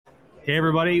Hey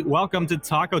everybody, welcome to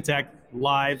Taco Tech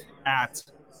live at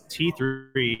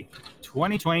T3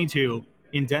 2022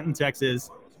 in Denton, Texas.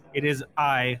 It is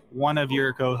I, one of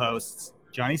your co-hosts,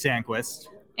 Johnny Sandquist.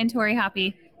 And Tori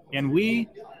Hoppy. And we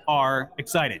are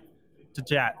excited to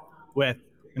chat with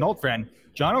an old friend,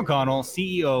 John O'Connell,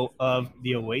 CEO of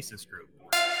the Oasis Group.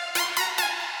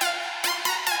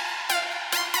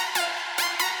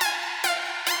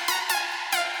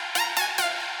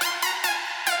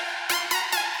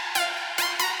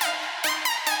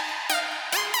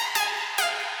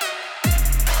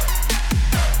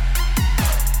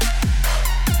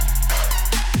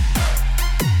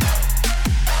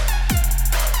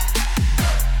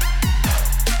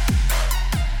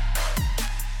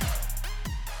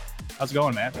 How's it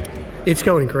going, man? It's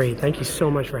going great. Thank you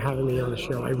so much for having me on the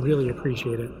show. I really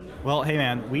appreciate it. Well, hey,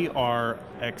 man, we are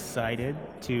excited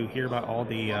to hear about all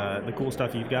the cool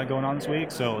stuff you've got going on this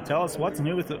week. So tell us what's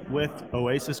new with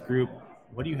Oasis Group.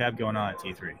 What do you have going on at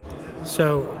T3?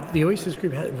 So the Oasis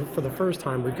Group, for the first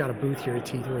time, we've got a booth here at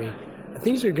T3.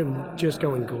 Things are just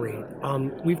going great.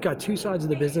 We've got two sides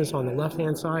of the business. On the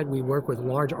left-hand side, we work with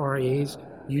large RIAs,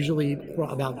 usually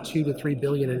about 2 to 3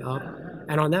 billion and up.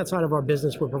 And on that side of our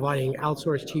business, we're providing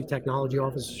outsourced chief technology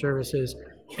officer services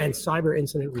and cyber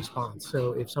incident response.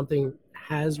 So if something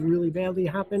has really badly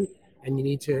happened and you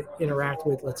need to interact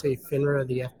with, let's say, FINRA,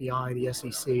 the FBI, the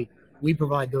SEC, we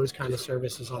provide those kind of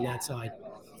services on that side.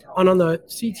 And on the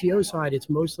CTO side, it's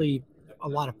mostly a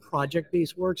lot of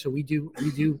project-based work. So we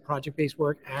do project-based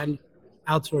work and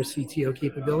outsource CTO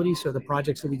capabilities. So the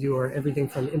projects that we do are everything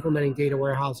from implementing data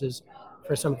warehouses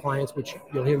for some clients, which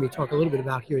you'll hear me talk a little bit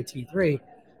about here at T3,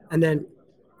 and then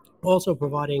also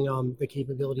providing the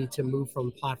capability to move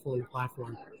from platform to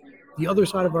platform. The other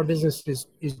side of our business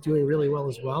is doing really well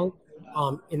as well.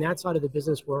 In that side of the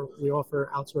business, where we offer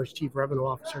outsourced chief revenue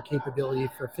officer capability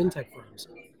for fintech firms.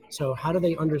 So how do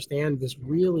they understand this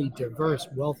really diverse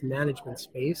wealth management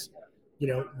space? You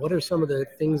know, what are some of the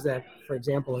things that, for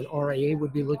example, an RIA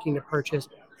would be looking to purchase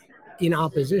in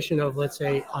opposition of, let's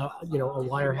say, a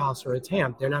wirehouse or a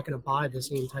TAMP? They're not going to buy the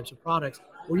same types of products,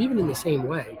 or even in the same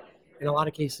way. In a lot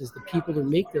of cases, the people who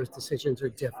make those decisions are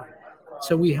different.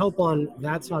 So we help on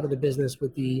that side of the business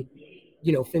with the,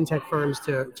 fintech firms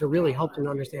to really help them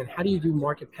understand, how do you do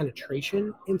market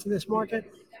penetration into this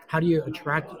market? How do you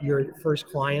attract your first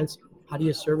clients? How do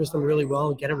you service them really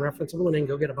well, get them referenceable, and then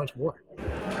go get a bunch more?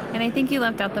 And I think you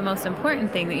left out the most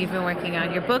important thing that you've been working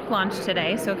on. Your book launched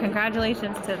today, so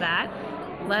congratulations to that.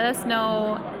 Let us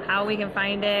know how we can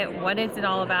find it, what is it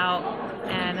all about,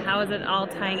 and how is it all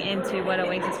tying into what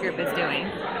Oasis Group is doing?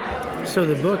 So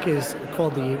the book is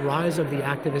called The Rise of the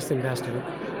Activist Investor.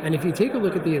 And if you take a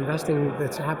look at the investing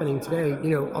that's happening today,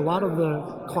 a lot of the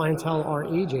clientele are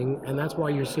aging, and that's why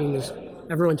you're seeing this.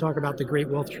 Everyone talk about the great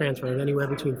wealth transfer of anywhere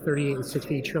between $38 and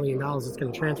 $68 trillion that's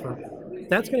going to transfer.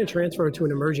 That's going to transfer to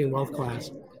an emerging wealth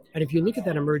class. And if you look at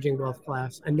that emerging wealth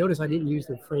class, and notice I didn't use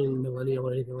the frame millennial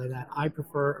or anything like that, I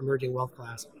prefer emerging wealth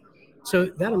class. So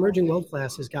that emerging wealth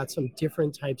class has got some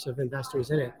different types of investors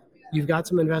in it. You've got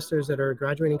some investors that are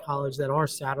graduating college that are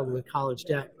saddled with college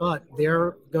debt, but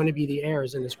they're going to be the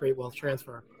heirs in this great wealth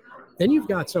transfer. Then you've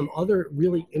got some other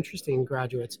really interesting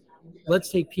graduates. Let's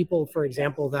take people, for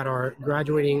example, that are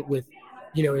graduating with,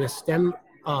 in a STEM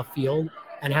field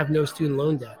and have no student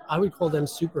loan debt. I would call them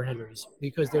super Henrys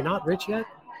because they're not rich yet,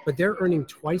 but they're earning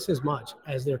twice as much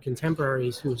as their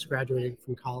contemporaries who's graduated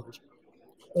from college.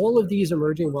 All of these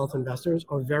emerging wealth investors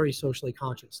are very socially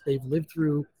conscious. They've lived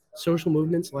through social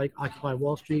movements like Occupy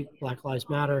Wall Street, Black Lives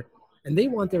Matter, and they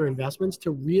want their investments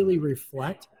to really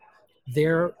reflect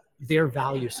their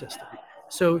value system.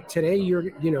 So today,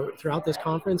 throughout this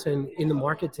conference and in the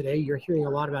market today, you're hearing a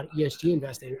lot about ESG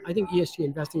investing. I think ESG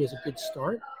investing is a good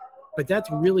start, but that's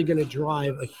really going to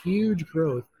drive a huge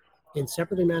growth in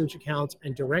separately managed accounts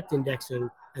and direct indexing.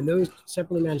 And those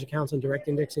separately managed accounts and direct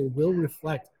indexing will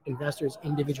reflect investors'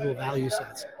 individual value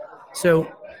sets. So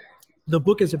the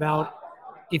book is about,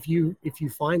 if you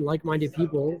find like-minded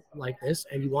people like this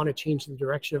and you want to change the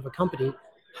direction of a company,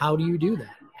 how do you do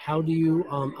that? How do you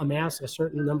amass a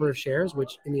certain number of shares,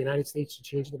 which in the United States to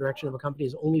change the direction of a company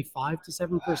is only 5 to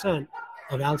 7%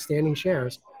 of outstanding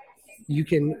shares? You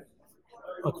can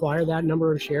acquire that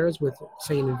number of shares with,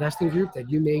 say, an investing group that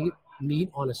you may meet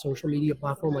on a social media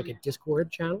platform like a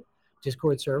Discord channel,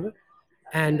 Discord server,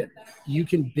 and you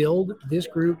can build this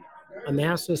group,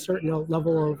 amass a certain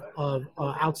level of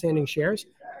outstanding shares,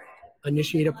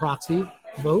 initiate a proxy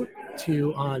vote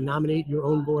to nominate your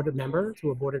own board member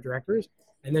to a board of directors,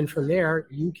 and then from there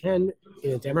you can,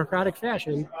 in a democratic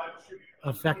fashion,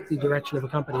 affect the direction of a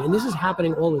company. And this is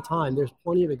happening all the time. There's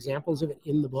plenty of examples of it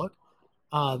in the book.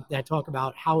 that talk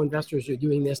about how investors are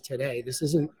doing this today. This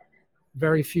isn't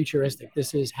very futuristic.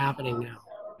 This is happening now.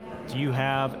 Do you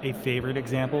have a favorite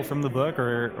example from the book,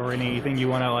 or anything you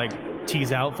want to like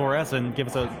tease out for us and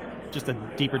give us just a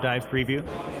deeper dive preview?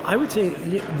 I would say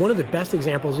one of the best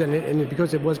examples, and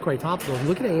because it was quite topical,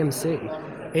 look at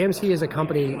AMC. AMC as a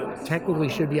company technically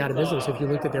should be out of business if you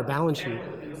looked at their balance sheet.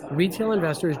 Retail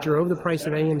investors drove the price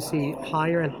of AMC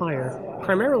higher and higher,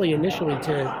 primarily initially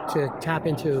to tap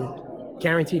into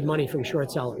guaranteed money from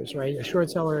short sellers, right? A short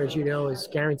seller, as you know, is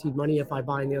guaranteed money. If I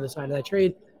buy on the other side of that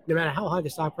trade, no matter how high the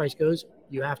stock price goes,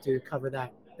 you have to cover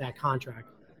that contract.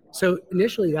 So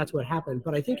initially that's what happened.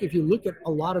 But I think if you look at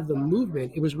a lot of the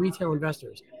movement, it was retail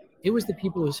investors. It was the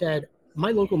people who said,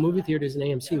 my local movie theater is an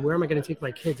AMC. Where am I going to take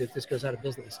my kids if this goes out of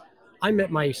business? I met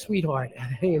my sweetheart at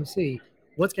AMC.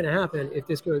 What's going to happen if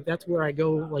this goes? That's where I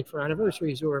go, like for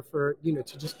anniversaries or for,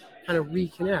 to just kind of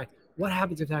reconnect. What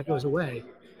happens if that goes away?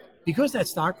 Because that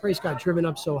stock price got driven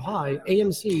up so high,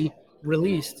 AMC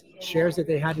released shares that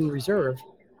they had in reserve.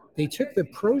 They took the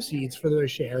proceeds for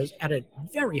those shares at a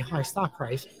very high stock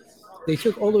price. They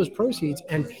took all those proceeds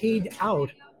and paid off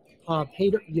a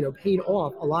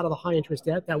lot of the high interest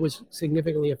debt that was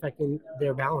significantly affecting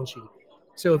their balance sheet.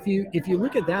 So if you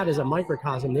look at that as a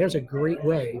microcosm, there's a great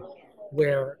way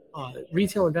where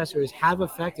retail investors have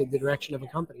affected the direction of a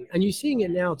company. And you're seeing it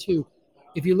now too.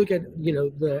 If you look at,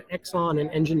 the Exxon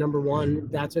and Engine Number One,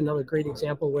 that's another great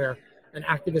example where an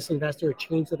activist investor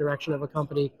changed the direction of a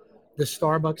company. The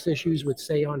Starbucks issues with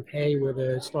Say on Pay, where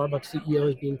the Starbucks CEO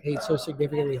is being paid so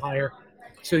significantly higher.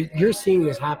 So you're seeing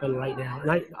this happen right now. And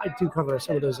I do cover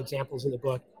some of those examples in the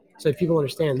book. So if people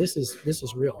understand, this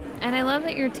is real. And I love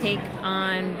that your take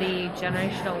on the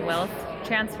generational wealth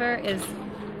transfer is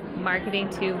marketing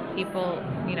to people,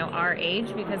 our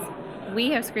age, because we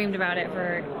have screamed about it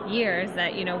for years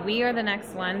that, we are the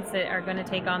next ones that are going to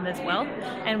take on this wealth,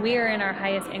 and we are in our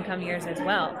highest income years as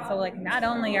well. So like, not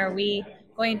only are we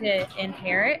going to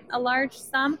inherit a large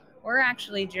sum, we're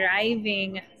actually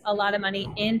driving a lot of money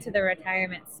into the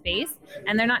retirement space,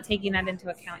 and they're not taking that into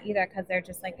account either, because they're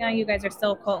just like, you guys are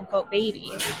still quote unquote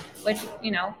babies, which,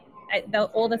 the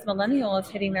oldest millennial is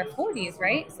hitting their 40s,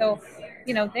 right? So,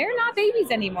 they're not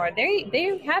babies anymore.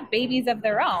 They have babies of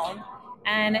their own.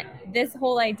 And this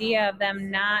whole idea of them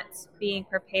not being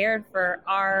prepared for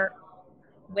our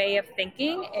way of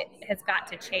thinking, it has got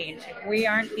to change. We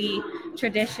aren't the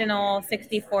traditional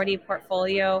 60-40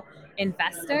 portfolio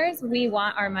investors. We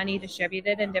want our money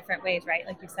distributed in different ways, right?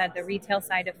 Like you said, the retail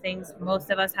side of things,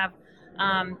 most of us have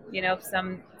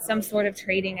some sort of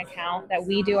trading account that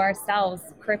we do ourselves.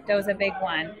 Crypto's a big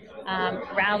one.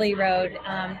 Rally Road,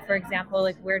 for example,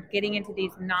 like we're getting into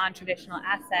these non-traditional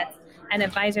assets, and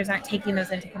advisors aren't taking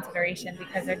those into consideration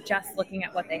because they're just looking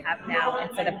at what they have now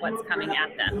instead of what's coming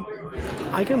at them.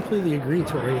 I completely agree,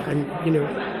 Tori. And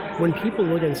when people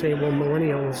look and say, well,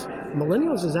 millennials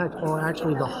are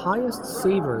actually the highest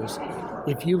savers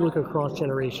if you look across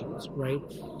generations, right?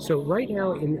 So right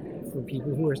now, for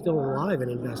people who are still alive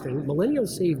and investing, millennials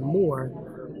save more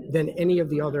than any of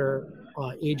the other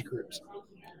age groups.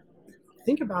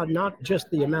 Think about not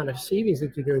just the amount of savings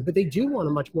that they're doing, but they do want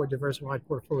a much more diversified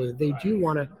portfolio. They do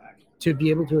want to be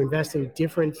able to invest in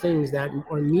different things that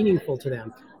are meaningful to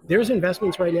them. There's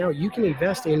investments right now you can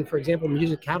invest in, for example,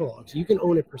 music catalogs. You can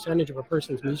own a percentage of a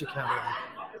person's music catalog,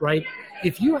 right?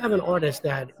 If you have an artist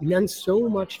that meant so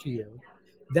much to you,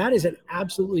 that is an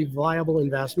absolutely viable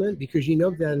investment, because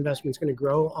that investment's going to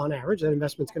grow on average. That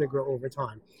investment's going to grow over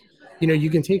time.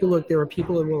 You can take a look. There are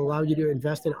people that will allow you to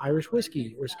invest in Irish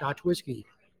whiskey or Scotch whiskey,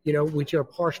 which are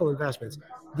partial investments.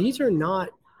 These are not,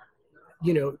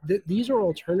 these are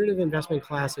alternative investment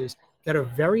classes that are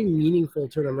very meaningful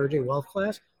to an emerging wealth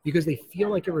class, because they feel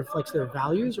like it reflects their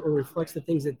values or reflects the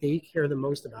things that they care the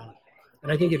most about.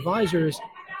 And I think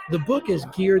the book is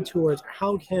geared towards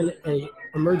how can an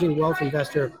emerging wealth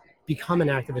investor become an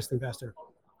activist investor.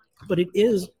 But it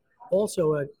is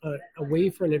also a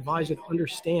way for an advisor to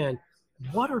understand,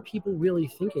 what are people really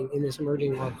thinking in this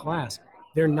emerging wealth class?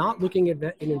 They're not looking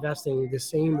at investing the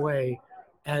same way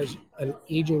as an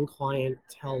aging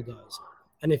clientele does.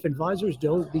 And if advisors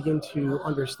don't begin to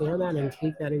understand that and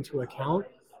take that into account,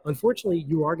 unfortunately,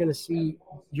 you're going to see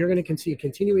a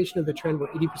continuation of the trend where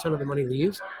 80% of the money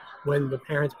leaves when the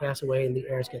parents pass away and the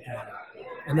heirs get the money.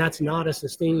 And that's not a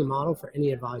sustaining model for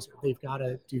any advisor. They've got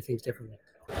to do things differently.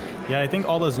 Yeah, I think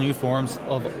all those new forms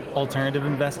of alternative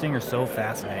investing are so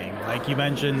fascinating. Like you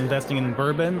mentioned, investing in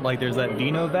bourbon, like there's that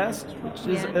VinoVest, which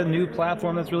is a new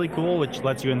platform that's really cool, which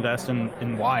lets you invest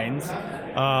in wines.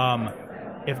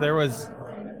 If there was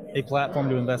a platform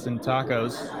to invest in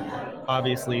tacos,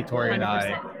 obviously Tori and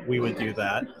I, we would do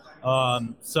that.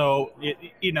 So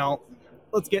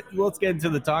let's get into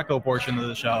the taco portion of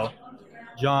the show.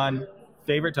 John,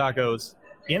 favorite tacos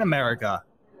in America?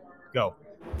 Go.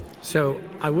 So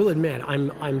I will admit,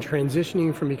 I'm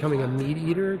transitioning from becoming a meat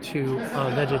eater to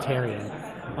a vegetarian.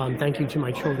 Thank you to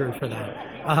my children for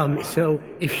that. So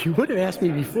if you would have asked me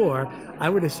before, I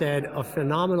would have said a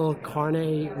phenomenal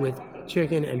carne with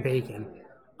chicken and bacon.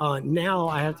 Now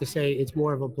I have to say it's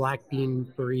more of a black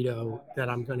bean burrito that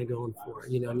I'm going to go for.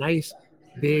 Nice,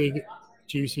 big,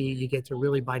 juicy. You get to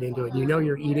really bite into it. You know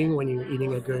you're eating when you're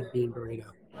eating a good bean burrito.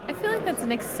 I feel like that's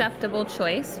an acceptable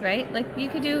choice, right? Like you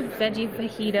could do veggie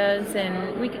fajitas,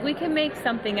 and we can make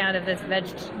something out of this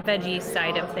veggie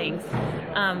side of things.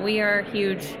 We are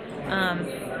huge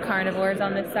carnivores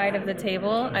on this side of the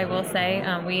table. I will say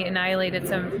we annihilated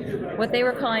some what they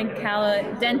were calling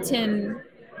Denton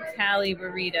Cali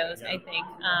burritos. I think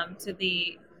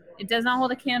it does not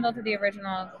hold a candle to the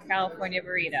original California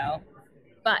burrito,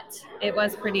 but it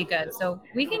was pretty good. So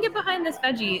we can get behind this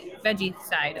veggie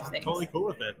side of things. Totally cool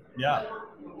with it. Yeah.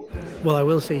 Well, I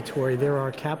will say, Tori, there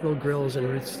are Capital Grills and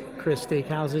Ritz Chris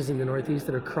Steakhouses in the Northeast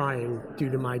that are crying due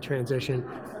to my transition.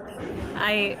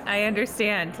 I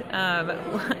understand.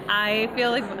 I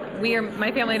feel like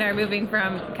my family and I are moving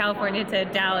from California to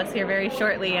Dallas here very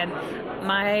shortly, and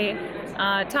my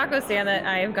taco stand that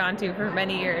I have gone to for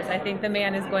many years, I think the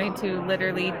man is going to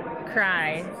literally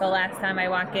cry the last time I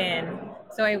walk in.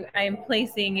 So I am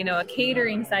placing, a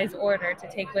catering size order to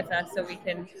take with us so we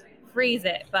can freeze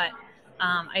it. But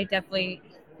I definitely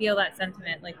feel that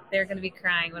sentiment. Like they're going to be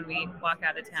crying when we walk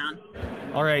out of town.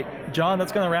 All right, John,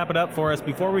 that's going to wrap it up for us.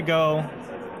 Before we go,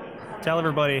 tell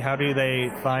everybody, how do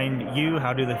they find you?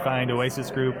 How do they find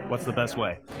Oasis Group? What's the best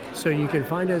way? So you can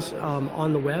find us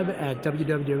on the web at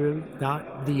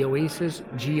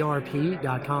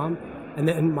www.theoasisgrp.com. And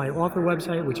then my author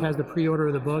website, which has the pre-order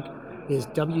of the book, is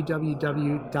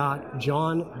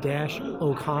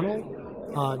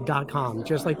www.john-o'connell.com.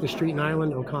 Just like the street in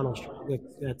Ireland, O'Connell Street.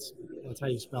 That's how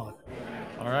you spell it.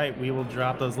 All right, we will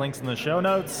drop those links in the show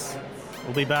notes.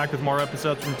 We'll be back with more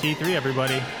episodes from T3,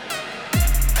 everybody.